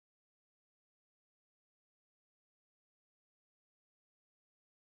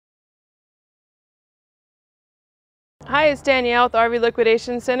Hi, it's Danielle with RV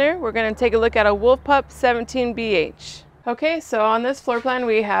Liquidation Center. We're going to take a look at a Wolf Pup 17BH. Okay, so on this floor plan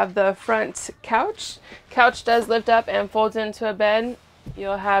we have the front couch. Couch does lift up and folds into a bed.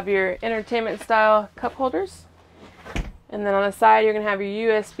 You'll have your entertainment style cup holders. And then on the side you're going to have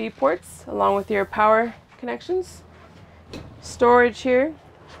your USB ports along with your power connections. Storage here.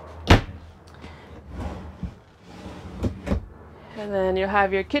 And then you'll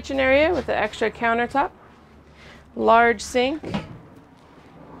have your kitchen area with the extra countertop. Large sink,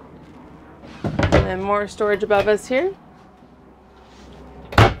 and then more storage above us here.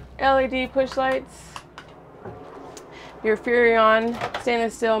 LED push lights, your Furrion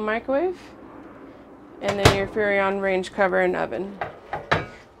stainless steel microwave, and then your Furrion range cover and oven.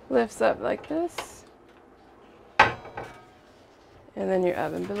 Lifts up like this, and then your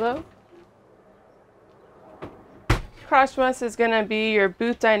oven below. Across from us is going to be your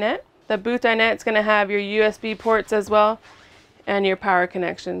booth dinette. The booth dinette is going to have your USB ports as well and your power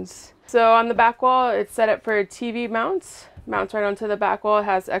connections. So on the back wall it's set up for TV mounts. Mounts right onto the back wall. It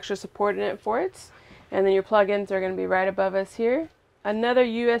has extra support in it for it. And then your plug-ins are going to be right above us here. Another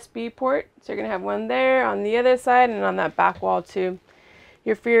USB port. So you're going to have one there on the other side and on that back wall too.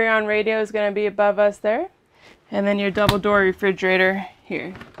 Your Furrion radio is going to be above us there. And then your double door refrigerator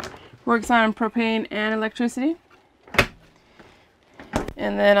here. Works on propane and electricity.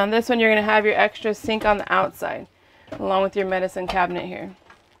 And then on this one, you're going to have your extra sink on the outside, along with your medicine cabinet here.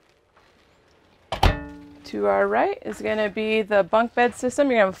 To our right is going to be the bunk bed system.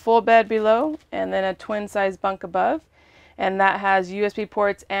 You're going to have a full bed below, and then a twin size bunk above. And that has USB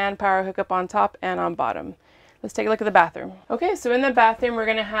ports and power hookup on top and on bottom. Let's take a look at the bathroom. Okay, so in the bathroom, we're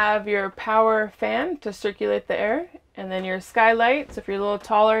going to have your power fan to circulate the air, and then your skylight. So if you're a little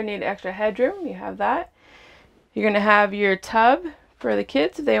taller, need extra headroom, you have that. You're going to have your tub for the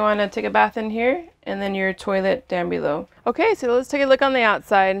kids if they want to take a bath in here, and then your toilet down below. Okay, so let's take a look on the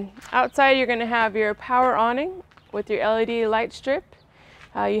outside. Outside you're going to have your power awning with your LED light strip.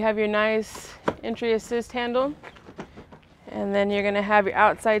 You have your nice entry assist handle, and then you're going to have your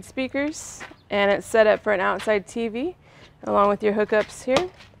outside speakers, and it's set up for an outside TV along with your hookups here.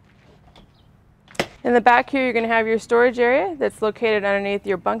 In the back here you're going to have your storage area that's located underneath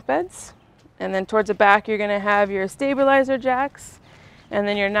your bunk beds, and then towards the back you're going to have your stabilizer jacks. And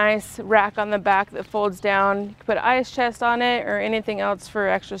then your nice rack on the back that folds down. You can put an ice chest on it or anything else for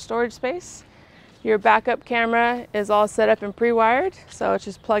extra storage space. Your backup camera is all set up and pre-wired, so it's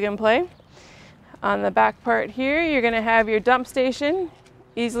just plug and play. On the back part here, you're going to have your dump station,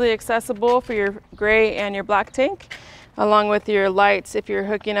 easily accessible for your gray and your black tank, along with your lights if you're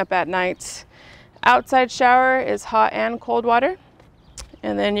hooking up at night. Outside shower is hot and cold water.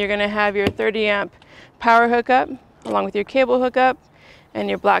 And then you're going to have your 30 amp power hookup, along with your cable hookup, and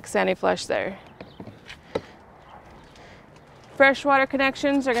your black sandy flush there. Freshwater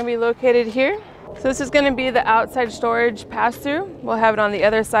connections are going to be located here. So this is going to be the outside storage pass-through. We'll have it on the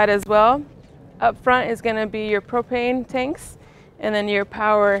other side as well. Up front is going to be your propane tanks, and then your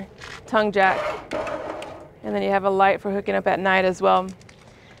power tongue jack. And then you have a light for hooking up at night as well.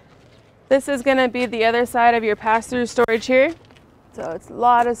 This is going to be the other side of your pass-through storage here. So it's a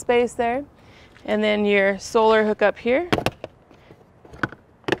lot of space there. And then your solar hookup here.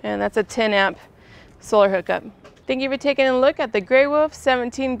 And that's a 10 amp solar hookup. Thank you for taking a look at the Grey Wolf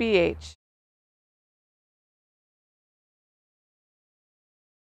 17BH.